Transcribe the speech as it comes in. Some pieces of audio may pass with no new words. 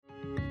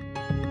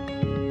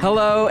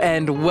Hello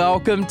and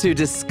welcome to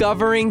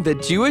Discovering the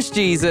Jewish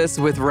Jesus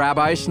with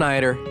Rabbi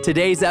Schneider.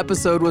 Today's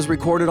episode was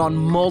recorded on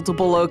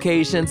multiple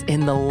locations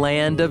in the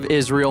land of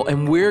Israel,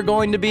 and we're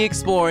going to be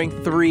exploring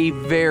three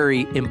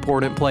very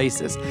important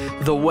places: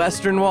 the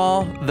Western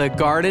Wall, the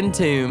Garden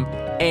Tomb,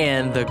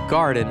 and the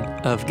Garden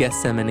of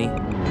Gethsemane.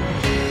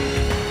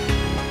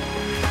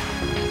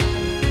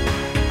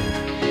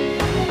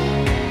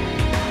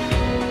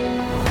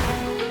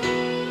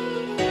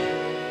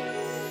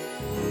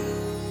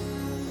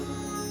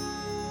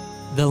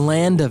 The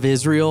land of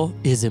Israel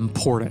is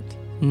important,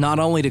 not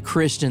only to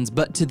Christians,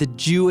 but to the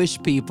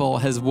Jewish people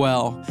as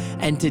well.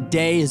 And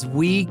today, as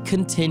we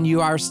continue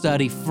our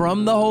study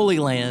from the Holy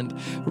Land,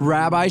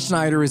 Rabbi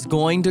Schneider is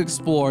going to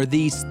explore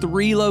these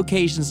three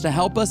locations to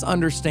help us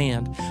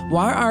understand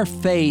why our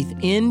faith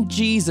in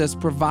Jesus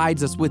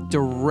provides us with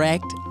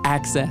direct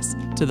access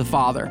to the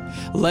Father.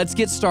 Let's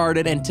get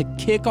started, and to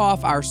kick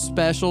off our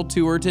special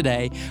tour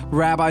today,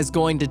 Rabbi's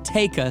going to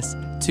take us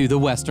to the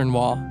Western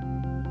Wall.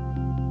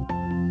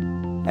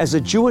 As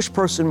a Jewish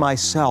person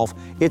myself,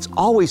 it's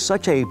always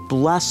such a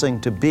blessing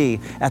to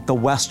be at the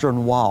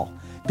Western Wall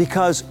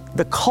because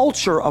the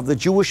culture of the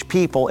Jewish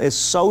people is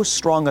so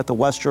strong at the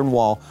Western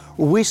Wall.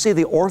 We see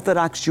the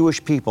Orthodox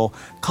Jewish people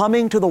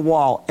coming to the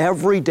wall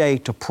every day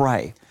to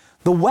pray.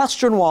 The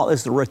Western Wall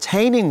is the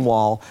retaining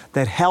wall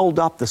that held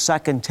up the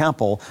Second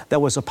Temple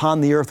that was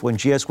upon the earth when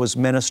Jesus was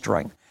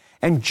ministering.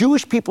 And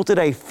Jewish people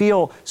today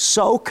feel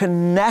so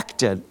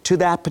connected to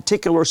that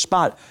particular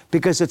spot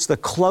because it's the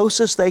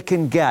closest they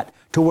can get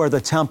to where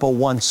the temple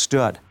once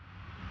stood.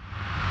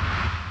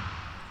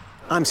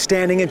 I'm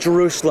standing in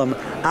Jerusalem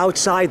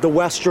outside the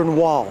Western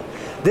Wall.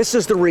 This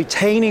is the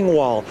retaining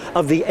wall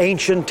of the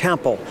ancient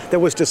temple that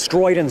was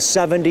destroyed in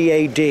 70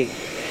 AD.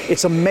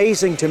 It's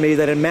amazing to me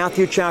that in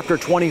Matthew chapter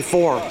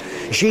 24,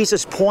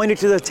 Jesus pointed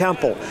to the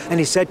temple and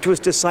he said to his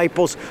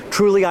disciples,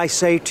 "Truly I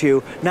say to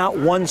you, not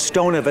one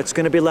stone of it's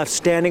going to be left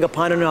standing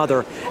upon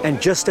another."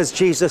 And just as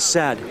Jesus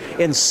said,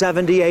 in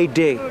 70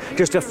 AD,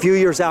 just a few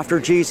years after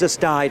Jesus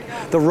died,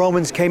 the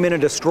Romans came in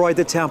and destroyed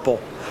the temple.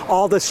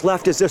 All that's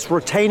left is this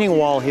retaining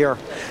wall here.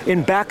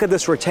 In back of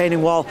this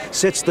retaining wall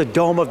sits the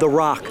Dome of the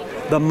Rock,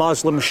 the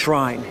Muslim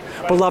shrine.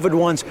 Beloved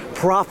ones,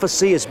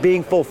 prophecy is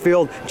being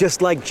fulfilled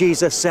just like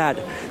Jesus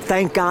said.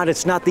 Thank God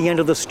it's not the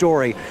end of the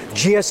story.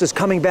 Jesus is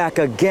coming back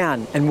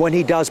again, and when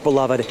he does,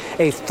 beloved,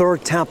 a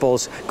third temple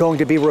is going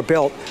to be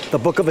rebuilt. The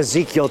book of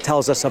Ezekiel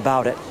tells us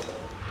about it.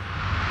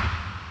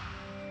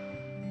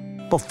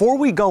 Before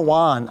we go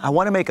on, I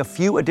want to make a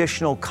few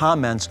additional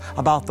comments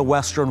about the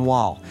Western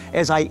Wall.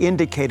 As I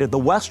indicated, the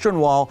Western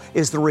Wall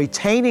is the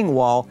retaining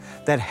wall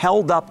that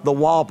held up the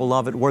wall,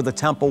 beloved, where the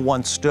temple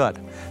once stood.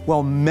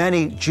 Well,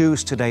 many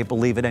Jews today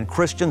believe it, and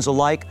Christians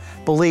alike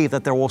believe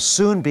that there will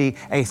soon be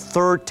a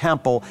third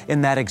temple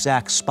in that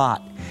exact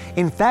spot.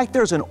 In fact,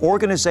 there's an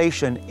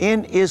organization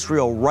in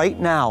Israel right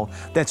now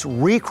that's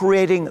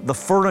recreating the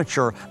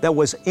furniture that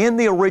was in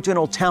the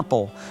original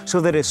temple so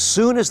that as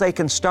soon as they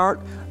can start,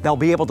 they'll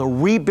be able to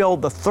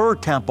rebuild the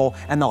third temple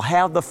and they'll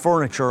have the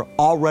furniture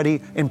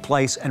already in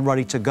place and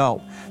ready to go.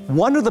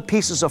 One of the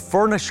pieces of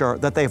furniture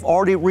that they've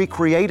already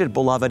recreated,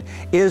 beloved,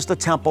 is the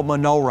temple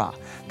menorah.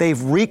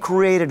 They've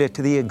recreated it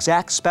to the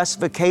exact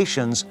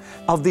specifications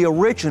of the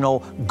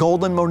original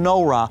golden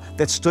menorah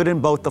that stood in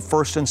both the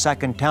first and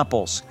second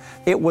temples.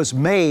 It was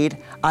made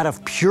out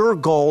of pure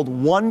gold,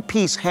 one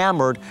piece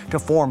hammered to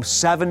form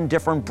 7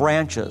 different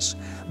branches.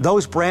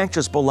 Those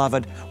branches,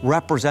 beloved,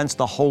 represents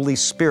the Holy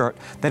Spirit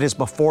that is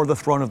before the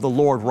throne of the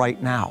Lord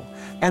right now.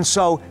 And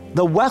so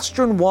the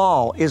Western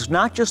Wall is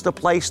not just a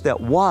place that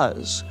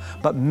was,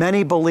 but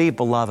many believe,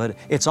 beloved,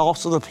 it's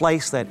also the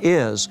place that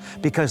is,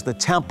 because the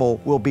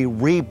temple will be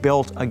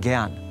rebuilt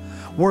again.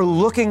 We're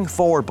looking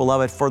forward,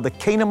 beloved, for the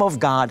kingdom of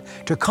God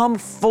to come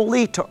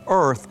fully to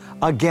earth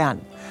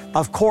again.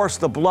 Of course,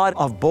 the blood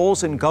of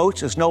bulls and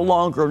goats is no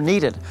longer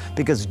needed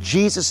because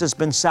Jesus has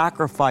been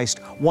sacrificed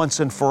once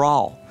and for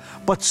all.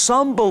 But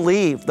some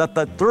believe that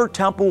the third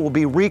temple will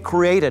be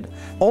recreated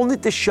only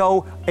to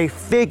show a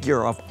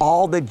figure of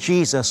all that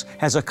Jesus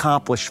has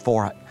accomplished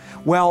for it.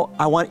 Well,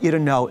 I want you to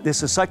know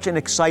this is such an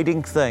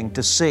exciting thing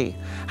to see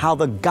how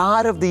the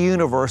God of the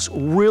universe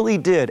really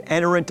did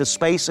enter into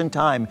space and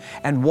time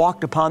and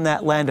walked upon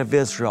that land of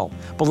Israel.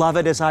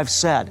 Beloved, as I've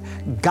said,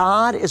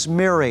 God is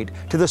married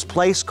to this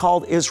place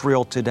called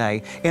Israel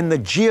today in the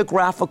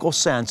geographical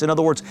sense. In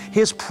other words,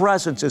 His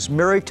presence is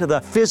married to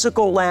the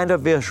physical land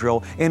of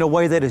Israel in a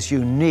way that is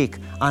unique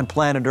on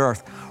planet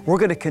Earth. We're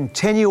going to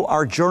continue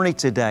our journey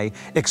today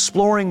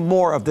exploring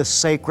more of this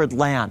sacred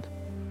land.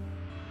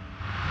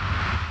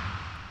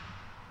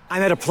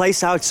 I'm at a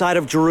place outside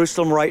of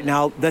Jerusalem right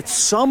now that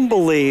some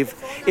believe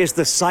is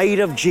the site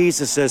of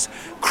Jesus'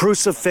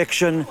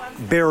 crucifixion,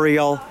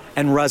 burial,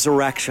 and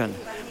resurrection.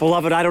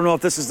 Beloved, I don't know if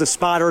this is the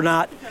spot or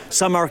not.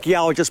 Some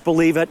archaeologists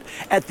believe it.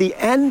 At the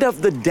end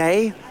of the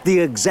day, the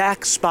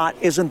exact spot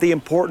isn't the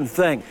important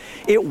thing.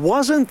 It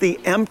wasn't the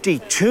empty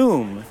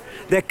tomb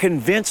that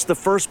convinced the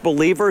first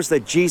believers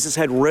that Jesus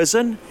had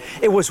risen.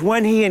 It was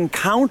when He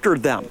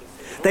encountered them.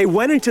 They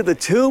went into the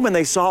tomb and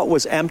they saw it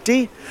was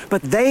empty,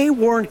 but they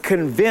weren't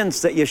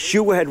convinced that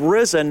Yeshua had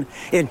risen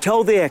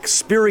until they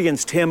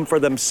experienced him for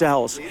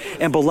themselves.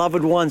 And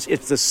beloved ones,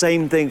 it's the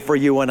same thing for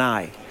you and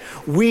I.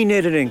 We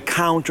need an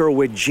encounter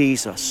with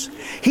Jesus.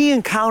 He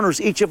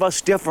encounters each of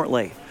us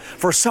differently.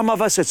 For some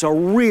of us, it's a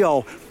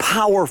real,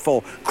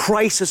 powerful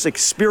crisis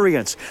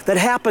experience that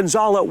happens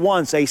all at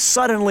once, a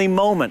suddenly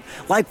moment,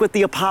 like with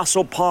the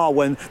Apostle Paul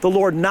when the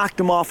Lord knocked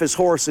him off his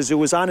horse as he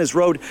was on his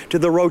road to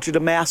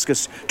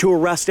Damascus to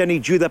arrest any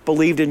Jew that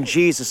believed in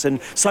Jesus. And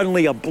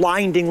suddenly a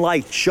blinding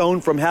light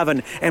shone from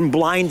heaven and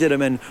blinded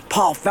him. And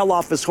Paul fell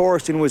off his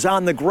horse and was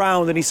on the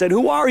ground. And he said,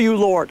 "Who are you,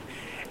 Lord?"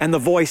 And the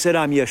voice said,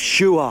 "I'm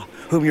Yeshua,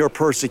 whom you're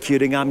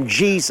persecuting. I'm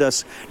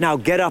Jesus. Now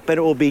get up and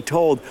it will be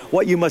told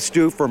what you must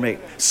do for me."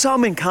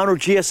 Some encounter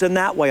Jesus in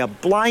that way, a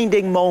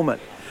blinding moment.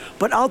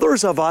 But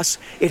others of us,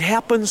 it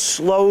happens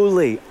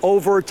slowly,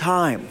 over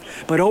time.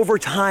 But over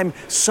time,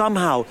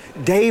 somehow,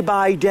 day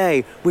by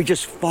day, we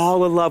just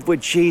fall in love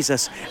with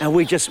Jesus and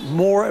we just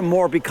more and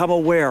more become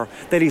aware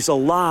that he's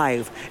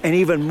alive. And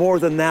even more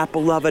than that,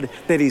 beloved,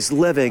 that he's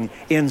living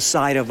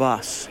inside of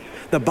us.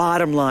 The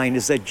bottom line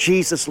is that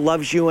Jesus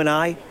loves you and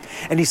I,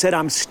 and he said,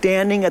 "I'm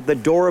standing at the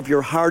door of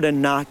your heart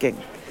and knocking.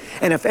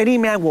 And if any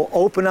man will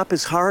open up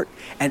his heart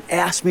and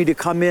ask me to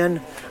come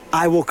in,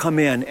 I will come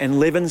in and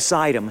live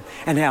inside him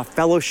and have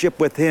fellowship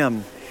with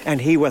him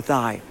and he with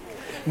I."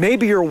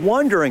 Maybe you're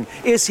wondering,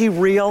 is he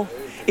real?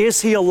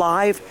 Is he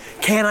alive?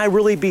 Can I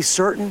really be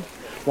certain?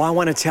 Well, I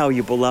want to tell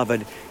you,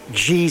 beloved,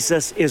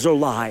 Jesus is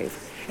alive.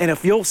 And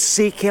if you'll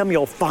seek him,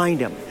 you'll find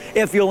him.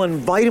 If you'll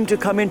invite him to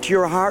come into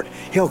your heart,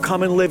 he'll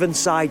come and live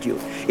inside you.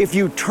 If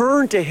you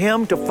turn to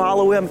him to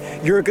follow him,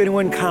 you're going to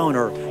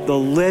encounter the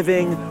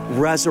living,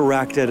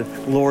 resurrected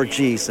Lord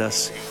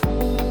Jesus.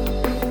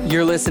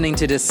 You're listening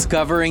to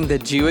Discovering the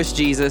Jewish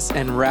Jesus,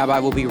 and Rabbi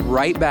will be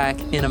right back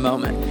in a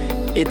moment.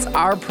 It's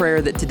our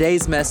prayer that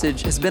today's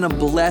message has been a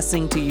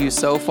blessing to you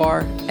so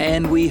far,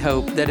 and we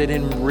hope that it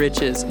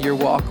enriches your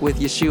walk with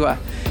Yeshua.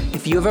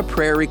 If you have a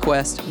prayer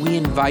request, we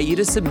invite you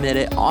to submit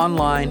it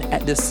online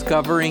at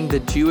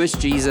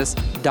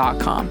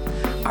discoveringthejewishjesus.com.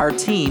 Our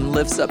team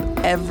lifts up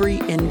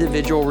every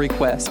individual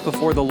request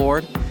before the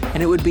Lord,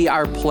 and it would be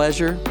our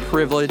pleasure,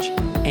 privilege,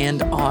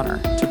 and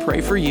honor to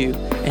pray for you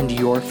and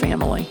your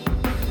family.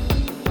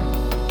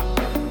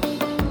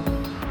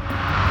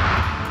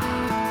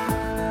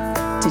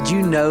 Did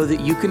you know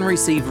that you can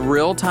receive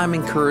real-time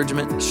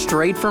encouragement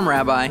straight from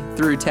Rabbi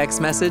through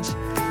text message?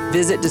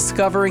 Visit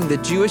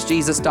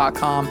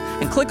discoveringthejewishjesus.com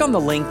and click on the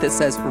link that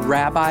says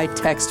Rabbi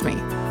Text Me,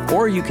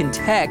 or you can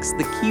text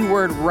the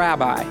keyword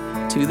Rabbi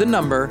to the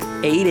number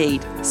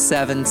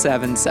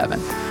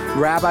 88777.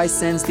 Rabbi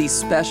sends these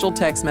special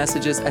text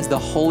messages as the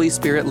Holy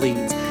Spirit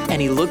leads,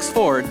 and he looks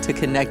forward to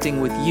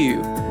connecting with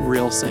you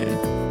real soon.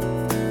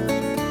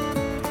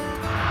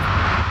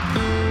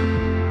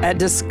 At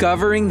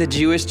Discovering the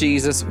Jewish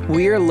Jesus,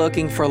 we are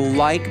looking for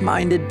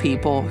like-minded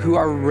people who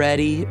are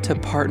ready to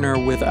partner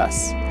with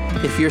us.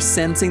 If you're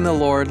sensing the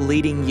Lord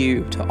leading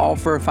you to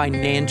offer a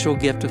financial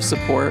gift of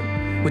support,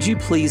 would you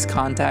please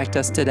contact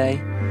us today?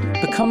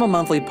 Become a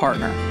monthly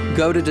partner.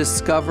 Go to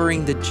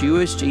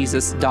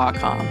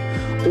discoveringthejewishjesus.com,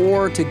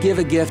 or to give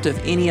a gift of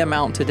any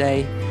amount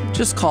today,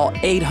 just call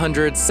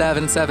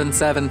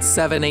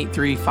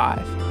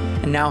 800-777-7835.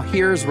 And now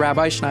here's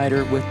Rabbi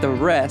Schneider with the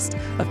rest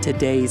of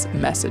today's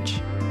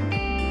message.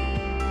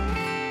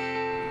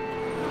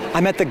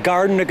 I'm at the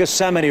Garden of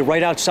Gethsemane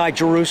right outside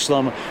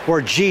Jerusalem,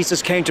 where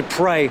Jesus came to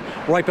pray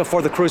right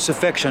before the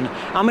crucifixion.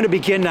 I'm going to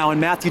begin now in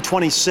Matthew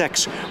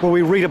 26, where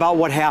we read about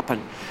what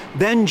happened.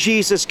 Then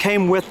Jesus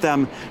came with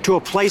them to a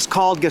place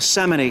called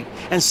Gethsemane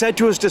and said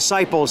to his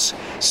disciples,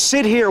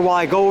 "Sit here while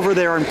I go over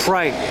there and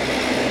pray."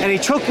 And he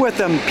took with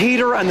him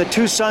Peter and the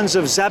two sons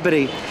of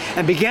Zebedee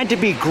and began to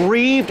be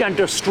grieved and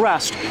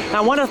distressed. Now,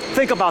 I want to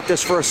think about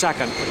this for a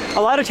second.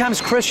 A lot of times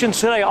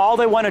Christians today, all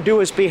they want to do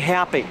is be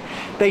happy.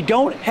 They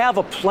don't have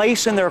a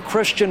place in their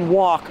Christian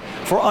walk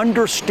for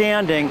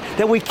understanding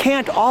that we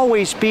can't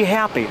always be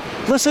happy.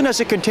 Listen as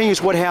it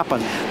continues what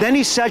happened. Then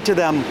he said to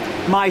them,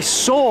 "My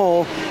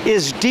soul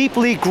is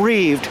deeply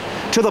grieved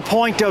to the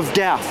point of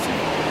death.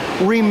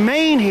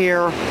 Remain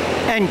here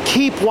and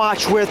keep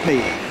watch with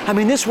me." I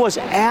mean, this was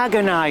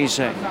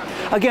agonizing.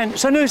 Again,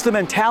 sometimes the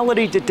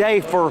mentality today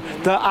for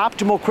the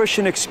optimal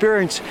Christian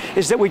experience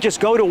is that we just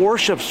go to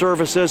worship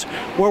services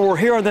where we're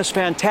hearing this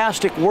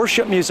fantastic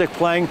worship music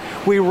playing.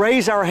 We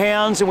raise our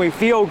hands and we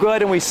feel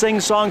good and we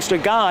sing songs to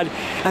God,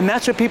 and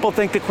that's what people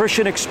think the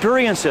Christian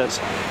experience is.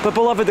 But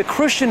beloved, the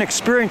Christian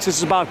experience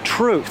is about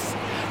truth.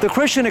 The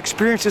Christian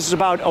experience is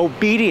about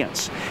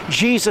obedience.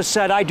 Jesus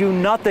said, "I do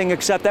nothing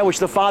except that which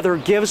the Father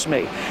gives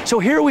me." So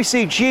here we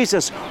see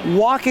Jesus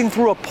walking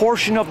through a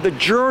portion of the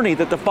journey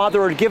that the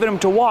Father had given him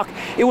to walk.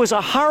 It was a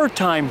hard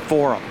time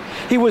for him.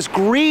 He was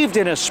grieved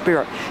in his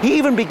spirit. He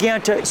even began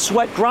to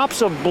sweat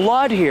drops of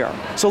blood here.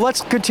 So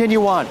let's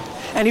continue on.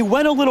 And he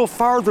went a little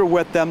farther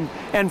with them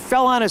and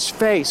fell on his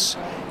face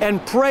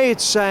and prayed,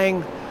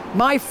 saying,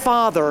 "My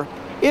Father,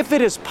 if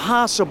it is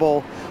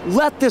possible,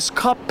 let this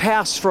cup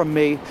pass from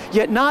me,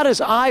 yet not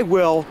as I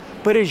will,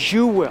 but as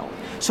you will.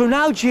 So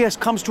now Jesus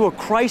comes to a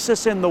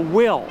crisis in the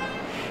will.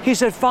 He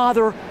said,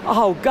 Father,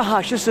 oh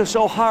gosh, this is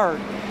so hard.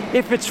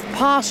 If it's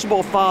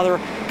possible, Father,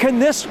 can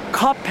this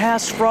cup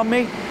pass from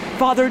me?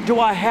 Father, do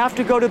I have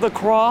to go to the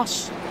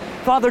cross?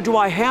 Father, do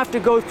I have to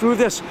go through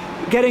this,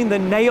 getting the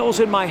nails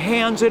in my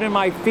hands and in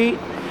my feet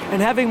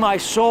and having my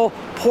soul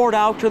poured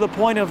out to the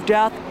point of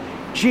death?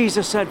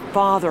 Jesus said,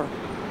 Father,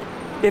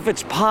 if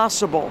it's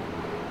possible,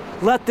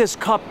 let this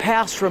cup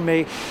pass from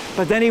me.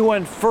 But then he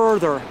went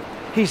further.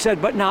 He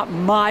said, but not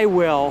my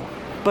will,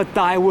 but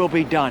thy will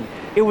be done.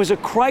 It was a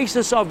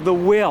crisis of the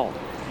will.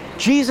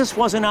 Jesus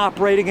wasn't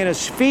operating in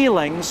his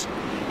feelings.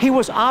 He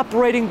was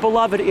operating,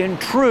 beloved, in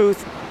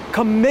truth,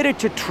 committed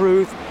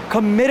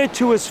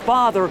to his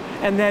Father,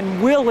 and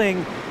then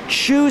willing,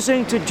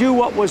 choosing to do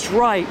what was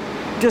right,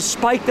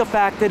 despite the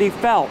fact that he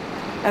felt.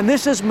 And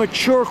this is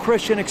mature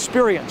Christian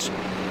experience.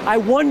 I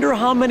wonder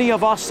how many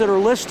of us that are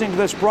listening to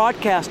this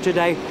broadcast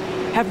today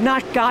have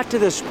not got to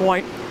this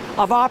point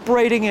of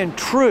operating in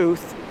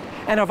truth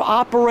and of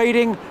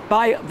operating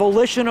by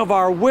volition of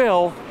our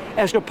will,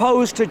 as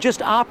opposed to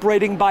just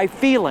operating by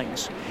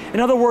feelings. In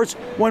other words,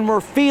 when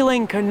we're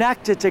feeling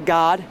connected to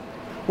God,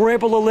 we're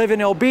able to live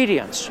in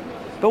obedience.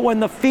 But when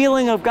the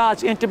feeling of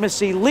God's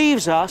intimacy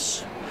leaves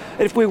us,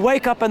 if we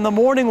wake up in the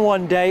morning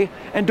one day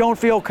and don't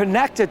feel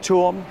connected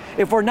to Him,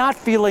 if we're not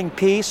feeling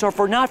peace or if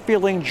we're not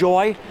feeling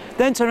joy,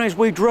 then sometimes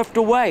we drift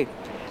away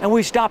and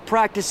we stop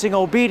practicing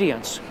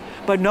obedience.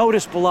 But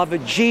notice,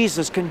 beloved,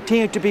 Jesus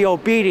continued to be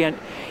obedient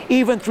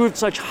even through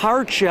such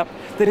hardship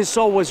that his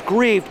soul was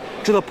grieved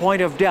to the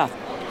point of death.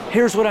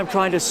 Here's what I'm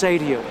trying to say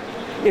to you.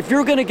 If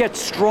you're going to get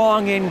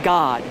strong in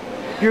God,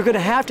 you're going to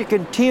have to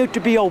continue to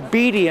be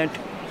obedient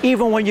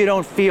even when you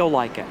don't feel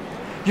like it.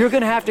 You're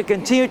going to have to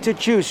continue to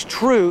choose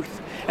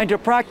truth and to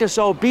practice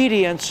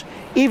obedience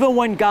even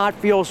when God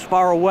feels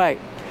far away.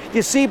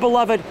 You see,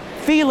 beloved,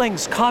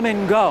 feelings come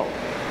and go.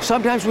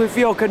 Sometimes we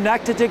feel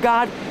connected to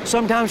God,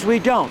 sometimes we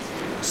don't.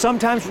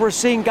 Sometimes we're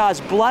seeing God's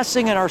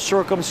blessing in our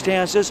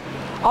circumstances.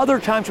 Other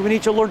times we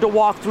need to learn to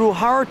walk through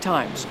hard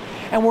times.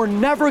 And we're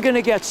never going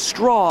to get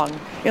strong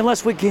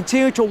unless we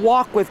continue to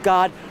walk with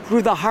God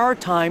through the hard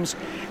times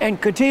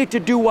and continue to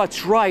do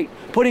what's right,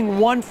 putting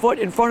one foot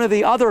in front of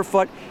the other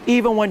foot,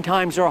 even when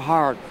times are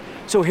hard.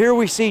 So here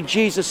we see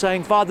Jesus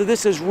saying, Father,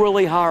 this is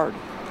really hard.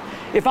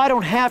 If I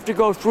don't have to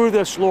go through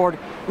this, Lord,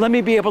 let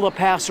me be able to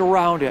pass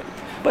around it.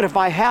 But if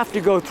I have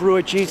to go through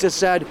it, Jesus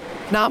said,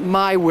 not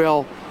my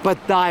will,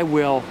 but thy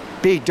will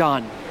be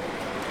done.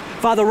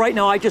 Father, right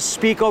now I just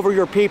speak over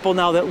your people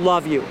now that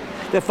love you.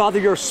 That, Father,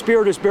 your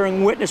Spirit is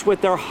bearing witness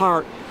with their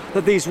heart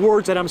that these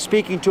words that I'm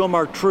speaking to them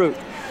are truth.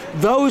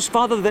 Those,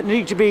 Father, that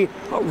need to be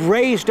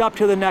raised up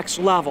to the next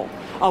level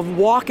of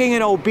walking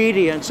in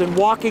obedience and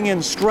walking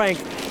in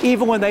strength,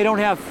 even when they don't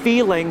have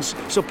feelings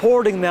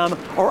supporting them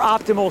or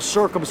optimal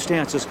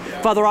circumstances.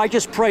 Father, I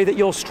just pray that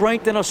you'll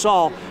strengthen us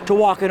all to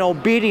walk in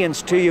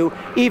obedience to you,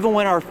 even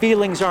when our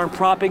feelings aren't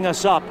propping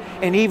us up,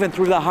 and even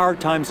through the hard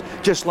times,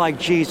 just like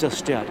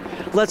Jesus did.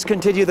 Let's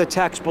continue the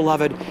text,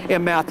 beloved,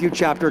 in Matthew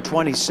chapter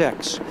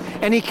 26.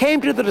 And he came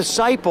to the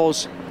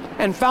disciples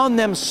and found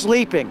them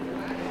sleeping,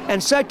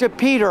 and said to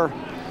Peter,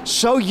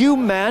 so you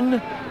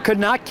men could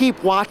not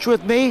keep watch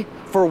with me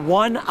for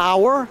 1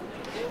 hour?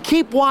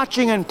 Keep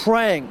watching and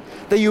praying,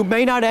 that you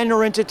may not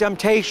enter into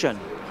temptation.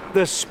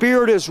 The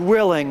spirit is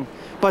willing,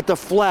 but the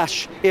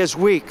flesh is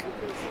weak.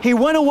 He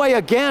went away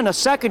again a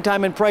second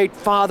time and prayed,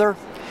 Father,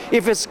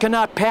 if it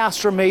cannot pass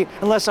from me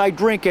unless I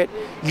drink it,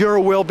 your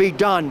will be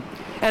done.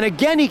 And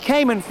again he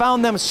came and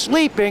found them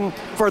sleeping,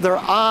 for their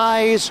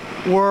eyes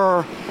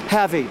were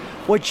heavy.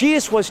 What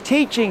Jesus was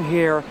teaching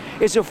here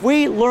is if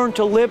we learn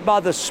to live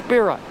by the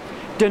Spirit,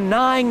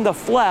 denying the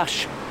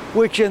flesh,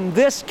 which in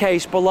this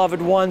case,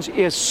 beloved ones,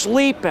 is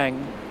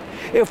sleeping,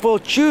 if we'll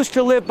choose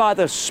to live by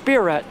the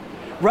Spirit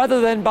rather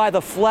than by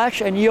the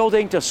flesh and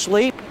yielding to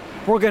sleep,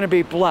 we're going to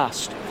be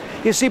blessed.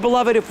 You see,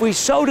 beloved, if we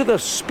sow to the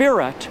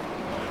Spirit,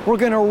 we're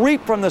going to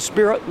reap from the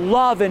Spirit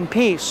love and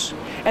peace.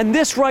 And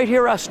this right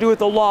here has to do with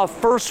the law of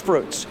first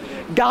fruits.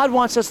 God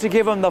wants us to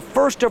give Him the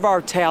first of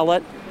our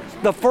talent,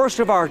 the first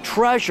of our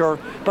treasure,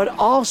 but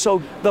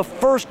also the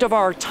first of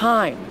our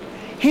time.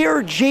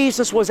 Here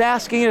Jesus was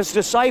asking His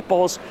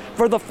disciples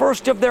for the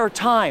first of their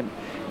time.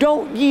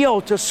 Don't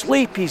yield to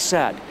sleep, He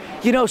said.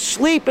 You know,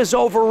 sleep is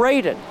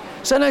overrated.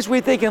 Sometimes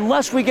we think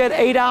unless we get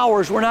 8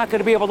 hours, we're not going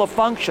to be able to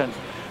function.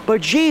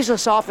 But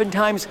Jesus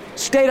oftentimes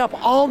stayed up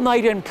all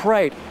night and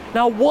prayed.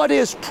 Now, what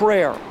is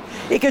prayer?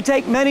 It can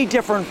take many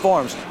different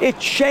forms. It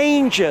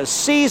changes.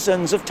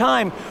 Seasons of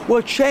time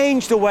will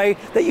change the way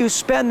that you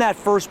spend that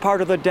first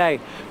part of the day.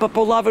 But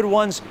beloved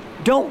ones,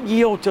 don't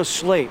yield to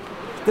sleep.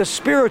 The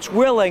Spirit's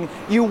willing,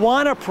 you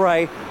want to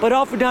pray, but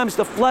oftentimes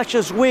the flesh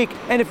is weak.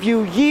 And if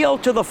you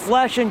yield to the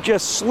flesh and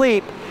just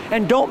sleep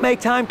and don't make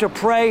time to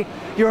pray,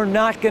 you're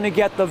not going to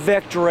get the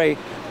victory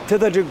to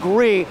the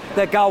degree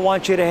that God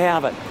wants you to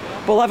have it.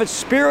 Beloved,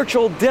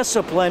 spiritual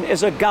discipline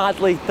is a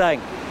godly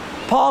thing.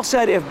 Paul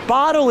said if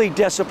bodily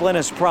discipline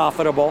is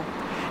profitable,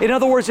 In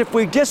other words, if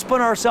we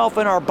discipline ourselves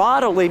in our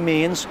bodily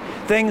means,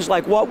 things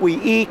like what we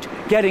eat,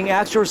 getting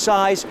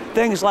exercise,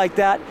 things like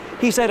that,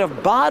 he said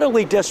if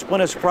bodily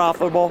discipline is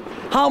profitable,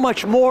 how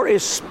much more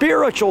is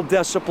spiritual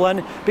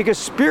discipline? Because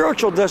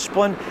spiritual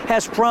discipline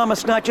has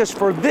promise not just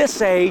for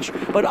this age,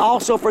 but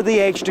also for the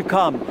age to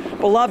come.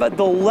 Beloved,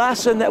 the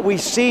lesson that we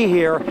see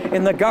here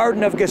in the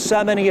Garden of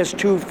Gethsemane is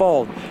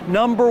twofold.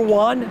 Number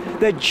one,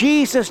 that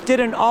Jesus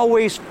didn't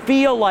always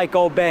feel like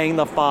obeying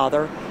the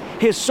Father.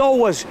 His soul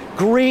was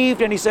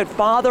grieved, and he said,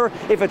 Father,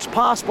 if it's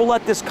possible,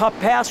 let this cup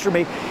pass from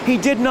me. He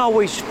didn't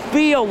always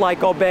feel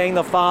like obeying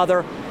the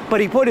Father,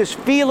 but he put his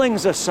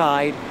feelings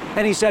aside,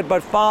 and he said,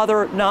 but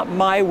Father, not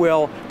my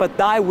will, but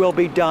thy will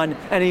be done.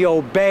 And he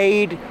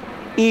obeyed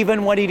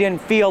even when he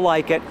didn't feel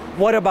like it.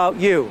 What about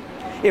you?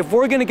 If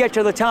we're going to get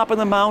to the top of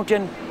the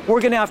mountain, we're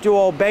going to have to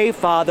obey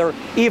Father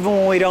even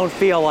when we don't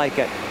feel like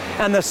it.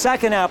 And the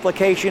second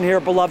application here,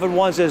 beloved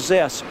ones, is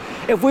this.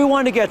 If we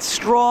want to get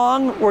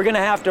strong, we're going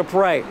to have to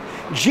pray.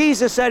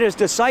 Jesus said his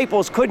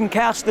disciples couldn't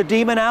cast the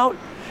demon out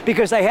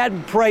because they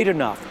hadn't prayed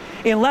enough.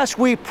 Unless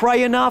we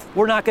pray enough,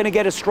 we're not going to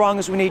get as strong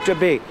as we need to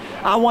be.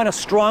 I want to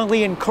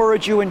strongly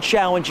encourage you and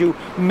challenge you,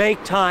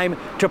 make time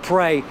to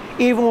pray,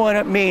 even when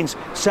it means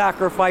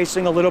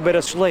sacrificing a little bit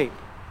of sleep.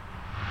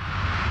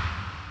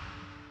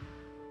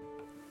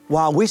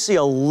 Wow, we see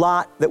a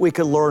lot that we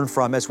can learn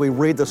from as we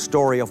read the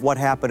story of what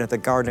happened at the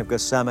Garden of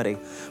Gethsemane.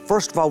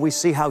 First of all, we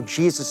see how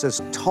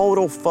Jesus'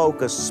 total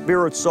focus,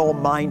 spirit, soul,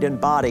 mind,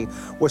 and body,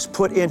 was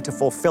put into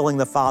fulfilling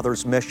the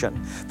Father's mission.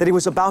 That he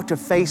was about to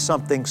face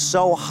something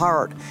so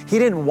hard. He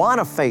didn't want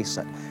to face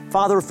it.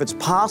 Father, if it's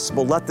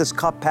possible, let this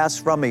cup pass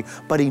from me.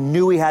 But he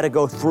knew he had to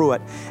go through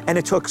it. And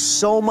it took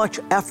so much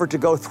effort to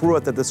go through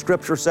it that the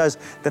scripture says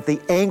that the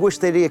anguish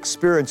that he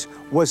experienced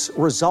was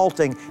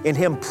resulting in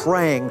him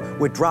praying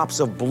with drops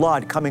of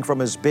blood coming from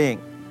his being.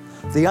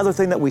 The other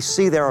thing that we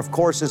see there, of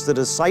course, is the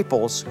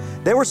disciples.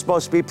 They were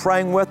supposed to be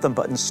praying with them,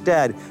 but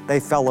instead they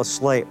fell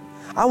asleep.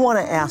 I want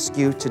to ask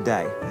you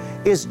today,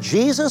 is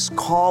Jesus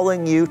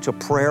calling you to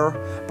prayer,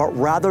 but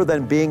rather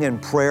than being in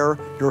prayer,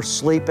 you're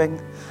sleeping?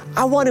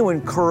 I want to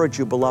encourage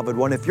you, beloved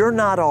one, if you're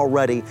not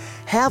already,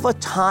 have a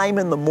time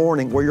in the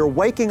morning where you're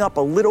waking up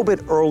a little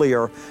bit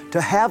earlier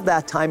to have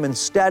that time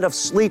instead of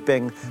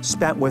sleeping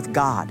spent with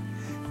God.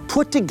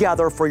 Put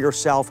together for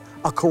yourself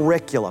a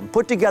curriculum.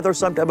 Put together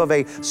some type of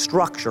a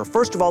structure.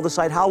 First of all,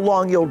 decide how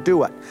long you'll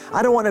do it.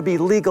 I don't want to be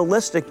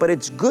legalistic, but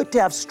it's good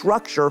to have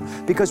structure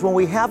because when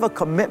we have a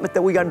commitment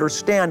that we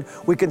understand,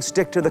 we can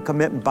stick to the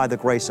commitment by the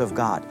grace of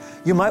God.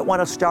 You might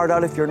want to start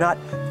out, if you're not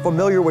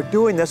familiar with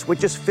doing this, with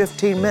just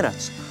 15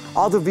 minutes.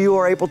 Other of you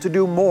are able to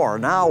do more,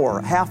 an hour,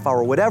 a half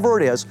hour, whatever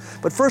it is.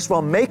 But first of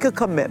all, make a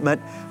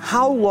commitment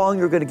how long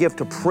you're going to give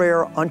to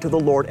prayer unto the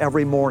Lord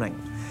every morning.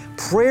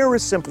 Prayer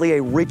is simply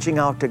a reaching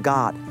out to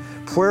God.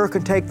 Prayer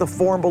can take the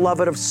form,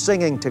 beloved, of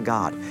singing to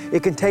God.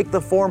 It can take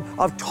the form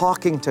of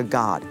talking to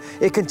God.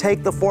 It can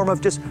take the form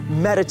of just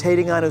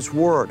meditating on His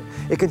Word.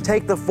 It can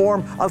take the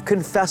form of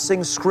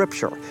confessing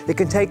Scripture. It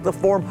can take the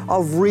form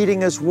of reading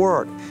His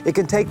Word. It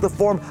can take the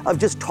form of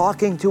just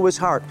talking to His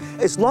heart.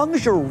 As long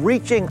as you're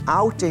reaching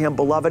out to Him,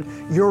 beloved,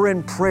 you're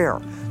in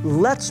prayer.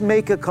 Let's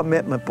make a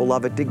commitment,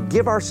 beloved, to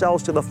give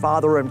ourselves to the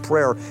Father in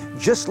prayer,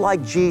 just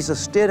like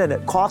Jesus did, and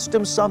it cost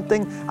Him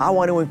something. I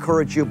want to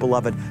encourage you,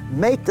 beloved,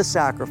 make the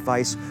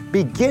sacrifice.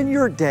 Begin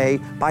your day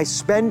by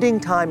spending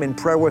time in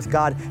prayer with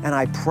God, and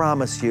I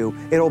promise you,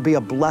 it'll be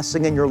a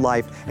blessing in your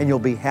life, and you'll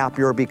be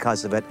happier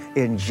because of it,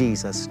 in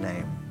Jesus'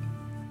 name.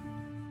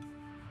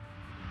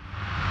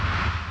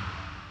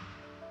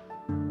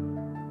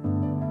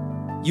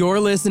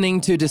 You're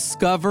listening to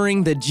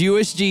Discovering the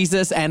Jewish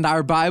Jesus, and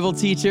our Bible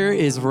teacher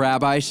is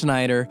Rabbi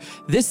Schneider.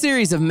 This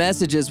series of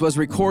messages was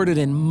recorded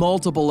in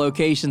multiple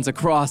locations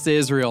across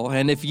Israel,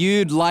 and if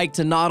you'd like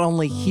to not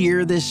only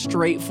hear this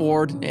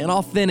straightforward and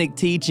authentic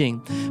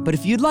teaching, but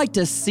if you'd like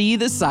to see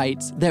the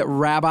sites that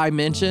Rabbi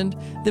mentioned,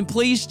 then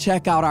please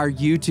check out our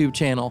YouTube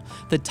channel.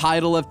 The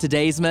title of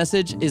today's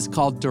message is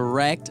called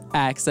Direct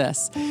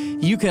Access.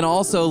 You can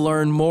also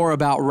learn more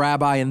about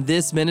Rabbi and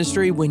this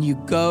ministry when you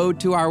go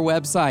to our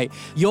website.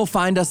 You'll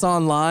find us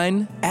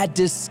online at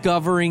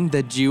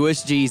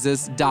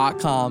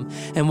discoveringthejewishjesus.com.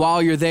 And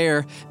while you're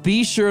there,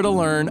 be sure to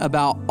learn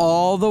about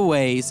all the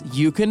ways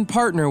you can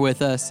partner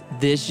with us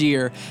this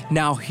year.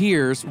 Now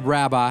here's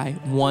Rabbi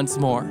once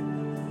more.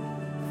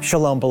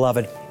 Shalom,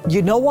 beloved.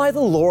 You know why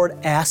the Lord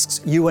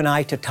asks you and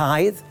I to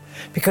tithe?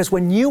 Because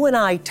when you and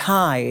I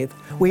tithe,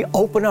 we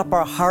open up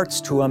our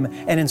hearts to Him,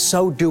 and in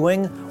so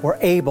doing, we're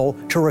able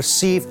to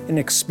receive in an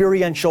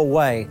experiential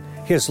way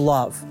His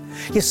love.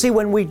 You see,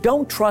 when we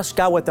don't trust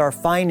God with our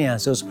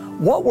finances,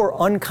 what we're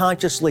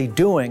unconsciously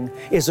doing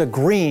is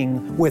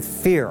agreeing with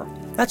fear.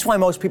 That's why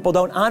most people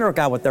don't honor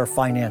God with their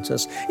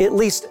finances, at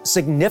least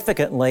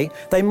significantly.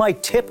 They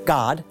might tip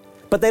God,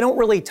 but they don't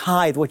really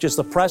tithe, which is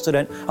the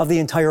precedent of the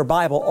entire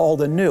Bible,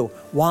 Old and New.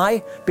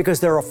 Why? Because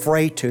they're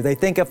afraid to. They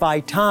think if I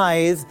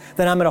tithe,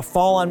 then I'm going to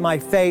fall on my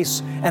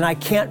face and I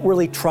can't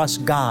really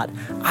trust God.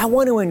 I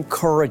want to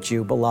encourage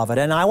you, beloved,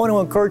 and I want to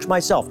encourage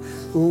myself.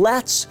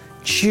 Let's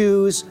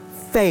choose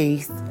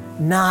faith,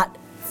 not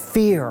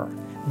fear.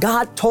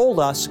 God told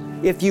us,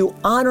 if you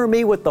honor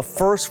me with the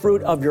first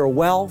fruit of your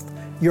wealth,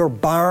 your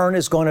barn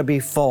is going to be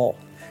full.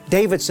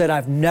 David said,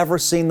 I've never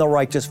seen the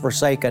righteous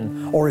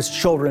forsaken or his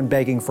children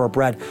begging for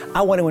bread.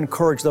 I want to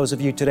encourage those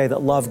of you today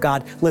that love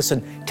God.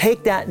 Listen,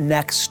 take that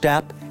next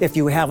step if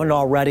you haven't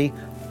already.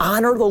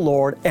 Honor the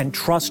Lord and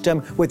trust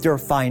Him with your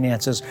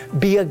finances.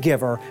 Be a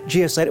giver.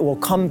 Jesus said it will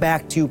come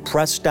back to you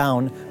pressed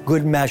down,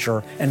 good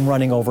measure, and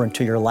running over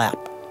into your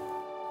lap.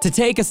 To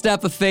take a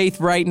step of faith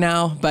right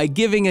now by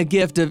giving a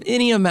gift of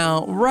any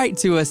amount, write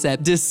to us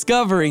at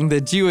Discovering the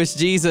Jewish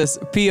Jesus,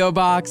 P.O.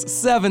 Box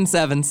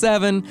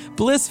 777,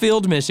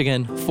 Blissfield,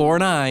 Michigan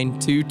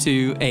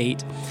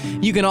 49228.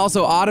 You can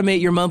also automate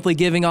your monthly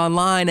giving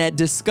online at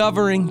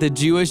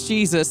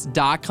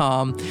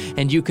discoveringthejewishjesus.com,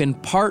 and you can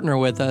partner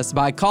with us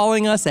by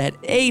calling us at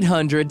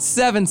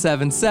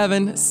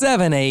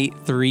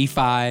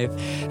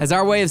 800-777-7835. As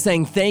our way of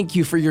saying thank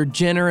you for your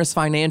generous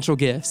financial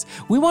gifts,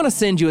 we want to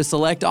send you a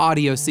select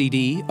audio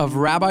CD of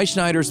Rabbi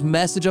Schneider's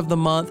Message of the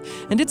Month,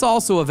 and it's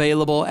also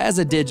available as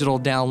a digital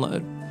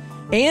download.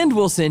 And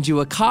we'll send you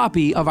a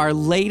copy of our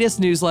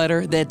latest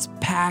newsletter that's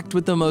packed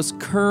with the most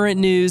current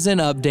news and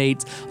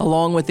updates,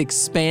 along with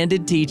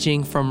expanded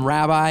teaching from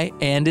Rabbi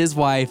and his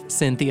wife,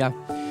 Cynthia.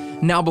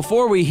 Now,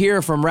 before we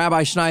hear from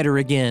Rabbi Schneider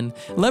again,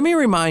 let me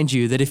remind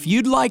you that if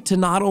you'd like to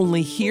not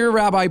only hear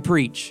Rabbi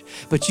preach,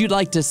 but you'd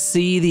like to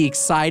see the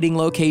exciting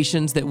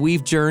locations that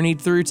we've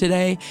journeyed through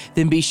today,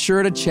 then be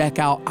sure to check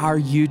out our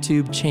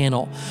YouTube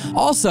channel.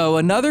 Also,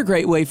 another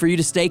great way for you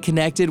to stay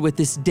connected with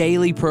this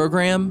daily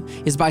program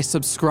is by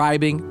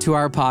subscribing to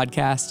our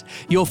podcast.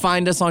 You'll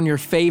find us on your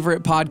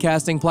favorite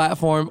podcasting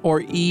platform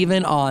or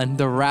even on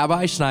the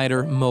Rabbi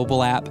Schneider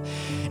mobile app.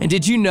 And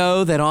did you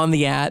know that on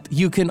the app,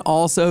 you can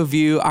also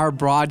view our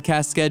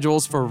broadcast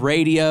schedules for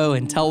radio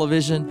and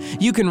television?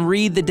 You can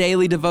read the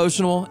daily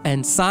devotional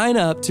and sign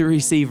up to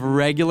receive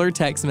regular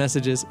text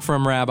messages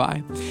from Rabbi.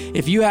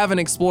 If you haven't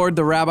explored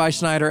the Rabbi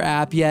Schneider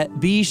app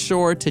yet, be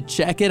sure to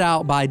check it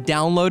out by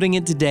downloading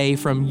it today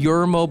from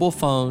your mobile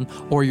phone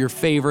or your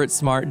favorite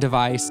smart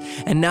device.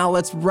 And now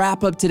let's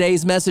wrap up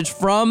today's message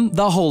from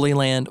the Holy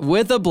Land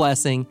with a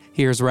blessing.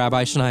 Here's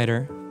Rabbi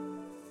Schneider.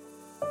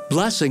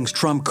 Blessings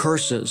trump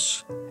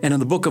curses. And in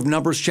the book of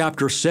Numbers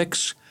chapter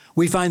 6,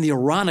 we find the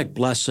Aaronic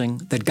blessing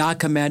that God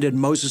commanded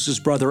Moses'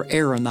 brother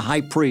Aaron, the high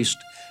priest,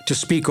 to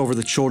speak over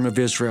the children of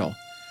Israel.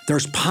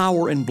 There's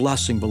power in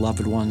blessing,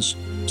 beloved ones.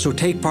 So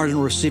take part in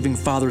receiving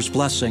Father's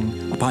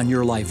blessing upon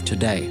your life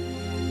today.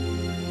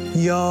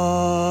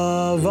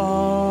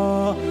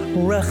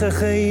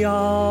 Yavarechecha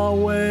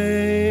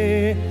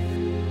Yahweh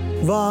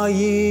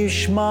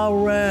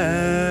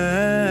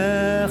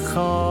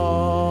vayishmarecha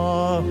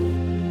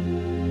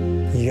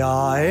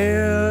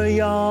Ya'er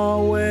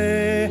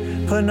Yahweh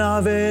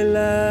panav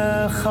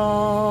elecha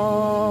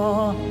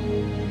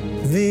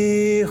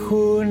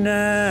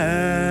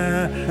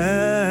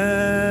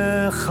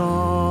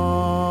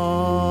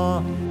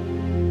vichunecha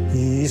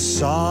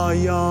Yisa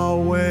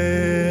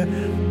Yahweh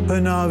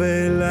panav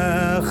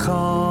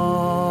elecha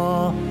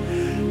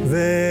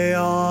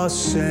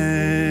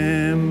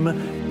ve'asem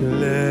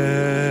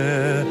lecha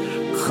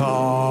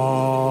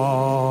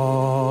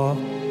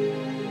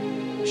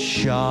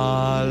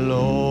Shalom.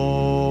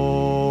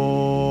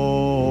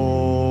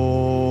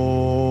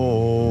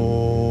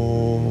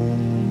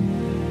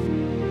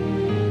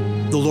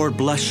 The Lord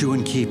bless you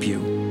and keep you.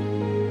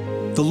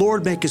 The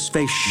Lord make His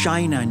face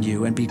shine on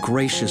you and be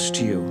gracious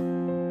to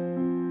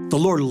you. The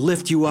Lord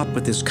lift you up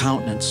with His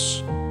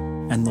countenance,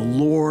 and the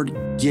Lord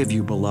give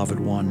you, beloved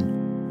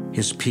one,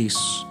 His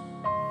peace.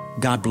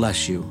 God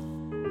bless you,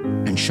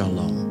 and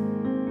shalom.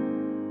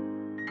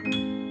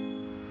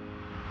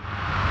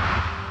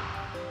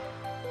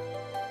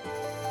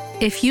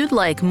 If you'd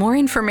like more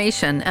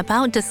information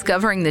about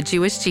Discovering the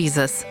Jewish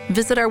Jesus,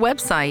 visit our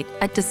website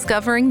at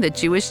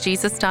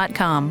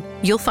discoveringthejewishjesus.com.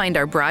 You'll find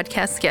our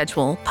broadcast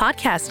schedule,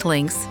 podcast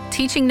links,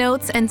 teaching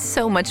notes, and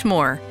so much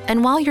more.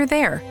 And while you're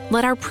there,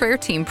 let our prayer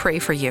team pray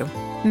for you.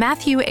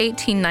 Matthew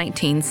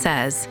 18:19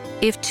 says,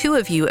 "If two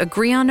of you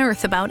agree on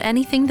earth about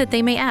anything that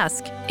they may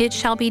ask, it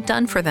shall be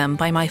done for them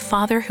by my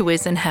Father who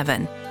is in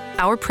heaven."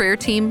 Our prayer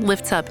team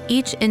lifts up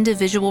each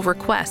individual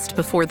request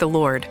before the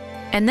Lord.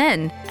 And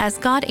then, as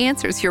God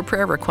answers your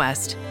prayer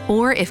request,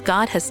 or if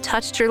God has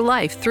touched your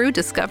life through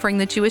Discovering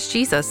the Jewish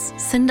Jesus,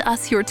 send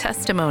us your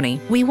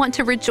testimony. We want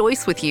to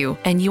rejoice with you,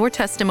 and your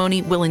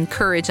testimony will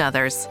encourage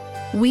others.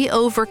 We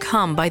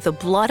overcome by the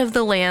blood of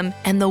the Lamb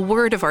and the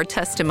word of our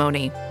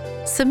testimony.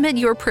 Submit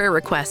your prayer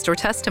request or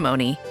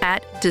testimony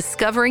at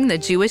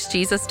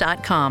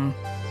discoveringthejewishjesus.com.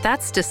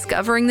 That's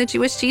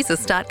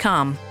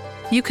discoveringthejewishjesus.com.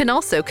 You can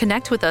also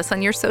connect with us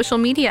on your social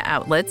media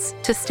outlets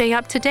to stay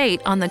up to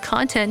date on the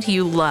content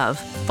you love.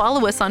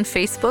 Follow us on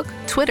Facebook,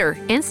 Twitter,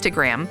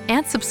 Instagram,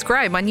 and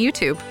subscribe on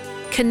YouTube.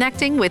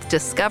 Connecting with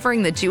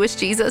Discovering the Jewish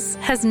Jesus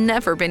has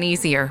never been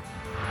easier.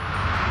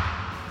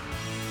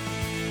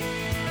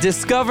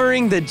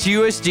 Discovering the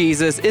Jewish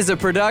Jesus is a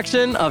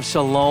production of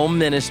Shalom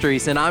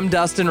Ministries, and I'm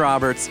Dustin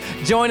Roberts.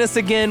 Join us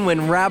again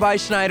when Rabbi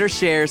Schneider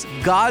shares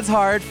God's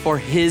heart for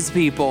His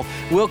people.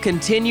 We'll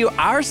continue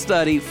our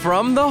study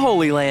from the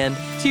Holy Land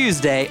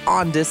Tuesday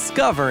on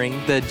Discovering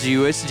the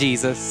Jewish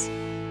Jesus.